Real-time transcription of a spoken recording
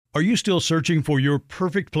Are you still searching for your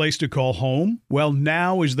perfect place to call home? Well,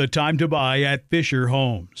 now is the time to buy at Fisher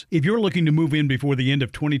Homes. If you're looking to move in before the end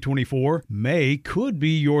of 2024, May could be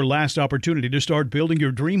your last opportunity to start building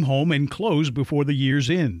your dream home and close before the year's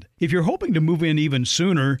end. If you're hoping to move in even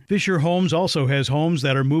sooner, Fisher Homes also has homes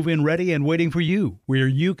that are move-in ready and waiting for you, where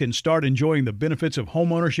you can start enjoying the benefits of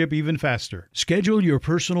homeownership even faster. Schedule your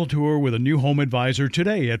personal tour with a new home advisor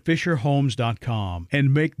today at FisherHomes.com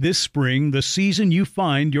and make this spring the season you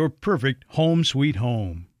find your perfect home sweet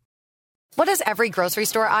home. What does every grocery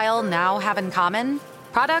store aisle now have in common?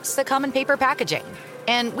 Products that come in paper packaging.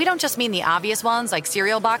 And we don't just mean the obvious ones like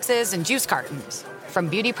cereal boxes and juice cartons. From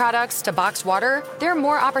beauty products to boxed water, there are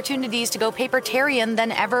more opportunities to go papertarian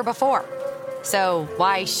than ever before. So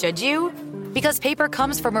why should you? Because paper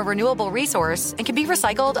comes from a renewable resource and can be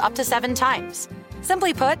recycled up to 7 times.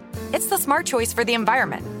 Simply put, it's the smart choice for the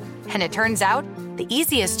environment. And it turns out, the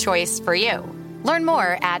easiest choice for you. Learn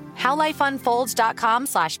more at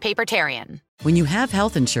howlifeunfolds.com/papertarian. When you have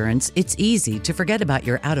health insurance, it's easy to forget about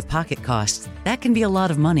your out-of-pocket costs. That can be a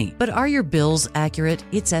lot of money. But are your bills accurate?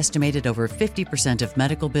 It's estimated over 50% of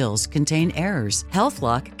medical bills contain errors.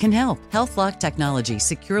 HealthLock can help. HealthLock technology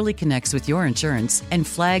securely connects with your insurance and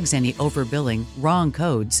flags any overbilling, wrong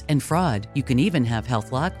codes, and fraud. You can even have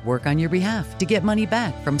HealthLock work on your behalf to get money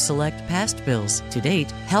back from select past bills. To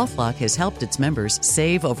date, HealthLock has helped its members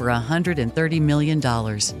save over $130 million.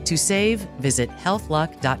 To save, visit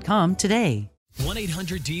healthlock.com today.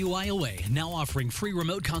 1-800-DUIOA, now offering free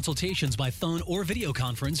remote consultations by phone or video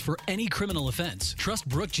conference for any criminal offense. Trust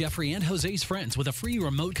Brooke, Jeffrey, and Jose's friends with a free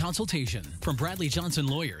remote consultation. From Bradley Johnson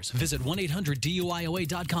Lawyers, visit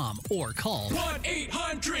 1-800-DUIOA.com or call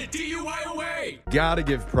 1-800-DUIOA. Gotta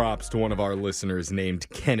give props to one of our listeners named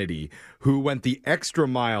Kennedy, who went the extra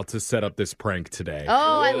mile to set up this prank today.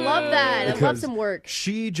 Oh, I love that. I love some work.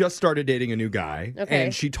 She just started dating a new guy, Okay.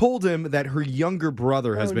 and she told him that her younger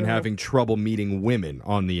brother has been having trouble meeting women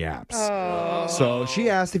on the apps. Oh. So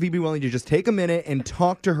she asked if he'd be willing to just take a minute and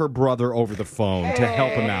talk to her brother over the phone to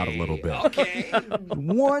help him out a little bit. Okay.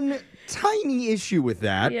 One tiny issue with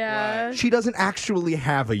that. Yeah. She doesn't actually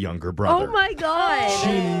have a younger brother. Oh my God.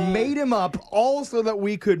 She made him up all so that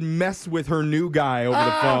we could mess with her new guy over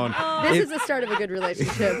the phone. This is the start of a good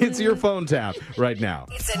relationship. It's your phone tap right now.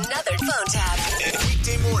 It's another phone tap.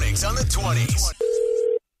 Weekday mornings on the 20s.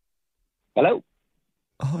 Hello?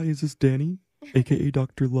 Hi, is this Danny, a.k.a.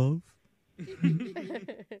 Dr. Love?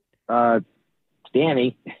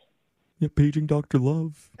 Danny. Yeah, paging Dr.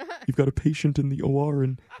 Love. You've got a patient in the OR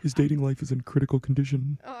and his dating life is in critical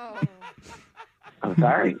condition. I'm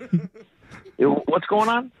sorry. What's going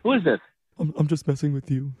on? Who is this? I'm just messing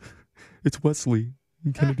with you. It's Wesley,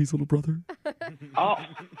 Kennedy's little brother. Oh.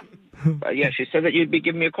 Yeah, she said that you'd be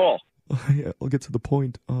giving me a call. Yeah, I'll get to the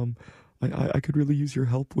point. I could really use your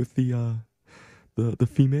help with the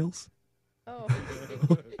females. Oh.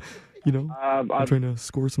 You know, I'm trying to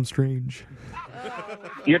score some strange.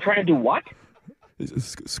 You're trying to do what?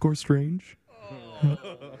 Score strange.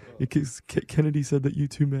 Because Kennedy said that you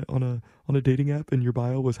two met on a dating app and your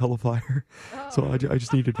bio was hella fire. So I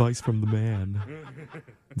just need advice from the man.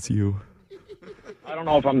 It's you. I don't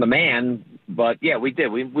know if I'm the man, but yeah, we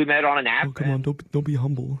did. We met on an app. Oh, come on, don't be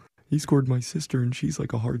humble. He scored my sister and she's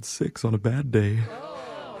like a hard 6 on a bad day.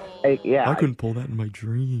 Hey, yeah. I couldn't pull that in my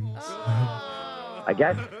dreams. I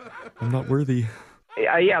guess. I'm not worthy.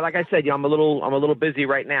 Yeah, like I said, I'm a little busy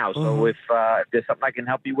right now. So if there's something I can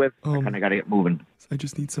help you with, I kind of got to get moving. I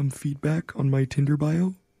just need some feedback on my Tinder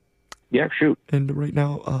bio. Yeah, shoot. And right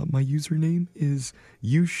now, my username is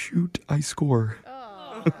YouShootIScore.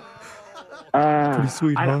 Pretty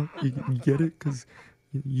sweet, huh? You get it? Because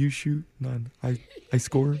you shoot, and I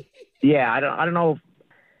score. Yeah, I don't know.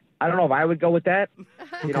 I don't know if I would go with that.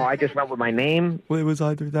 You know, I just went with my name. Well, it was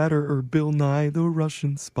either that or Bill Nye, the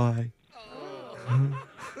Russian spy.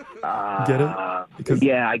 Get it?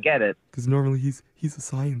 Yeah, I get it. Because normally he's a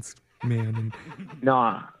science man, and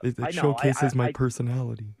it showcases my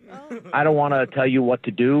personality. I don't want to tell you what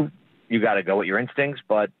to do. You got to go with your instincts.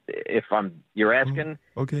 But if you're asking,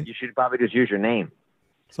 okay, you should probably just use your name.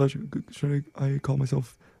 So should I call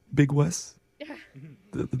myself Big Wes?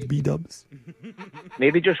 The B-dubs?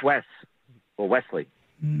 Maybe just Wes or Wesley.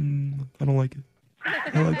 I don't like it.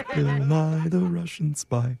 I like Bill Nye, the Russian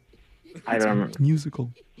spy. It's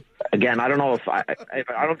musical. Again, I don't know if I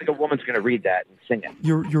don't think a woman's going to read that and sing it.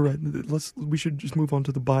 You're right. We should just move on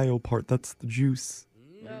to the bio part. That's the juice.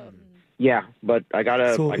 Yeah, but I kind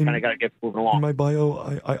of gotta get moving along. In my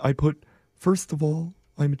bio, I put, first of all,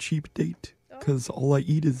 I'm a cheap date because all I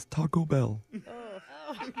eat is Taco Bell.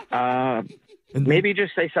 And maybe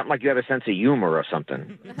just say something like you have a sense of humor or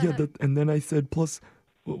something. Yeah, and then I said, plus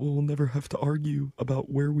we'll never have to argue about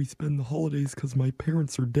where we spend the holidays because my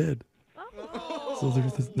parents are dead. So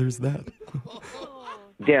there's that.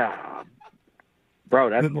 Yeah.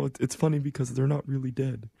 Bro, that's... No, it's funny because they're not really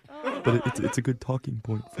dead. But it's a good talking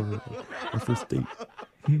point for our first date.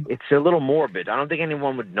 It's a little morbid. I don't think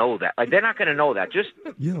anyone would know that. Like, they're not going to know that. Just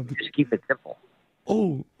keep it simple.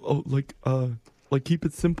 Like keep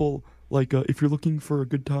it simple. Like, if you're looking for a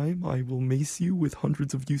good time, I will mace you with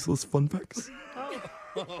hundreds of useless fun facts.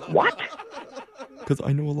 What? Because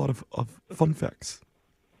I know a lot of fun facts.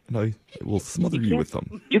 And I will smother you with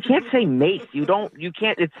them. You can't say mace. You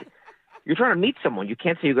can't, you're trying to meet someone. You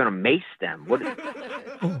can't say you're going to mace them.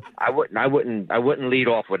 I wouldn't lead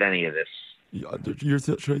off with any of this. Yeah,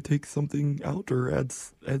 should I take something out or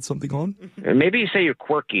add something on? Maybe you say you're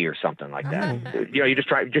quirky or something like that. You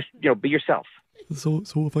just be yourself. So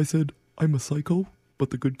if I said I'm a psycho, but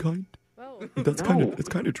the good kind, it's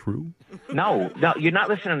kind of true. No, you're not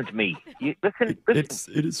listening to me. Listen.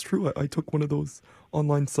 It is true. I took one of those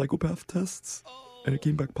online psychopath tests, and it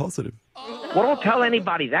came back positive. Well, don't tell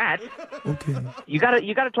anybody that. Okay. You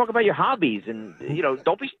gotta talk about your hobbies, and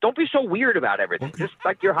don't be so weird about everything. Okay. Just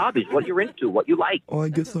like your hobbies, what you're into, what you like. Oh, I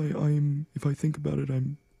guess I'm. If I think about it,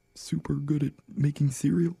 I'm super good at making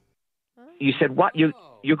cereal. You said what? You're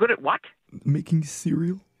good at what? Making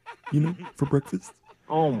cereal, for breakfast.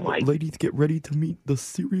 Oh my! Ladies, get ready to meet the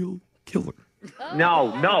serial killer.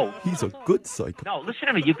 No. He's a good psycho. No, listen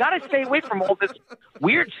to me. You gotta stay away from all this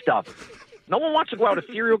weird stuff. No one wants to go out a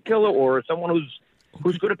serial killer or someone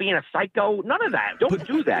who's good at being a psycho. None of that. Don't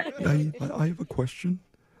do that. I have a question.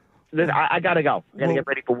 I gotta go. I gotta get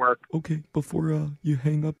ready for work. Okay, before you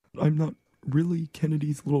hang up, I'm not really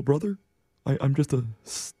Kennedy's little brother. I'm just a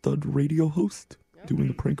stud radio host doing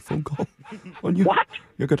a prank phone call on you. What?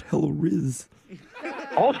 I got hella riz.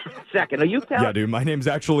 Hold on a second. Are you telling? Yeah, dude. My name's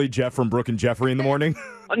actually Jeff from Brooke and Jeffrey in the morning.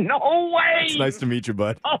 No way! It's nice to meet you,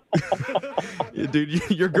 bud. Yeah,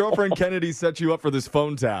 dude, your girlfriend Kennedy set you up for this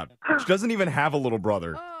phone tap. She doesn't even have a little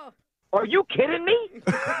brother. Are you kidding me? You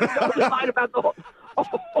lied about the whole...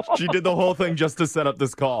 She did the whole thing just to set up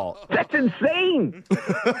this call. That's insane.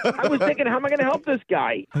 I was thinking, how am I going to help this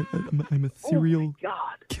guy? I'm a serial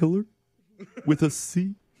killer with a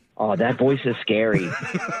C. Oh, that voice is scary. Wake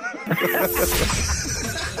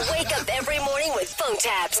up every morning with phone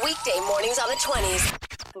taps. Weekday mornings on the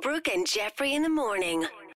 20s. Brooke and Jeffrey in the morning.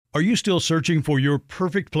 Are you still searching for your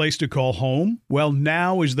perfect place to call home? Well,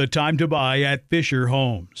 now is the time to buy at Fisher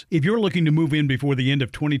Homes. If you're looking to move in before the end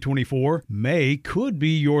of 2024, May could be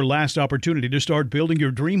your last opportunity to start building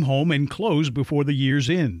your dream home and close before the year's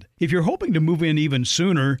end. If you're hoping to move in even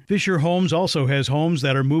sooner, Fisher Homes also has homes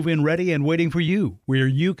that are move-in ready and waiting for you, where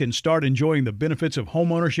you can start enjoying the benefits of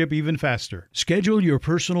homeownership even faster. Schedule your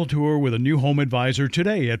personal tour with a new home advisor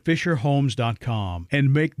today at FisherHomes.com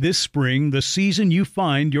and make this spring the season you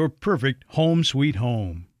find your perfect home sweet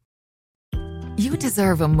home. You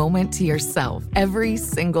deserve a moment to yourself every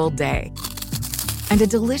single day. And a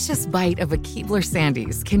delicious bite of a Keebler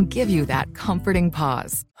Sandies can give you that comforting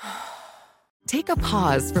pause. Take a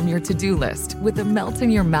pause from your to-do list with the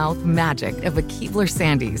melt-in-your-mouth magic of a Keebler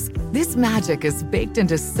Sandies. This magic is baked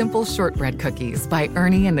into simple shortbread cookies by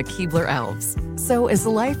Ernie and the Keebler Elves. So as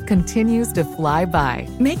life continues to fly by,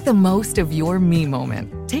 make the most of your me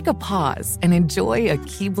moment. Take a pause and enjoy a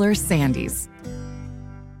Keebler Sandies.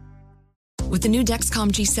 With the new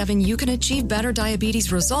Dexcom G7, you can achieve better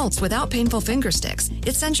diabetes results without painful finger sticks.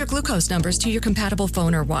 It sends your glucose numbers to your compatible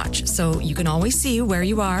phone or watch, so you can always see where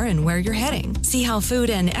you are and where you're heading. See how food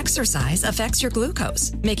and exercise affects your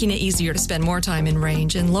glucose, making it easier to spend more time in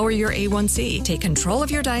range and lower your A1C. Take control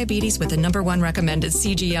of your diabetes with the #1 recommended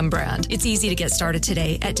CGM brand. It's easy to get started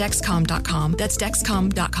today at Dexcom.com. That's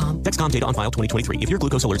Dexcom.com. Dexcom data on file 2023. If your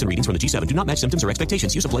glucose alerts and readings from the G7 do not match symptoms or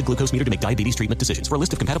expectations, use a blood glucose meter to make diabetes treatment decisions. For a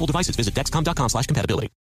list of compatible devices, visit Dexcom.com/compatibility.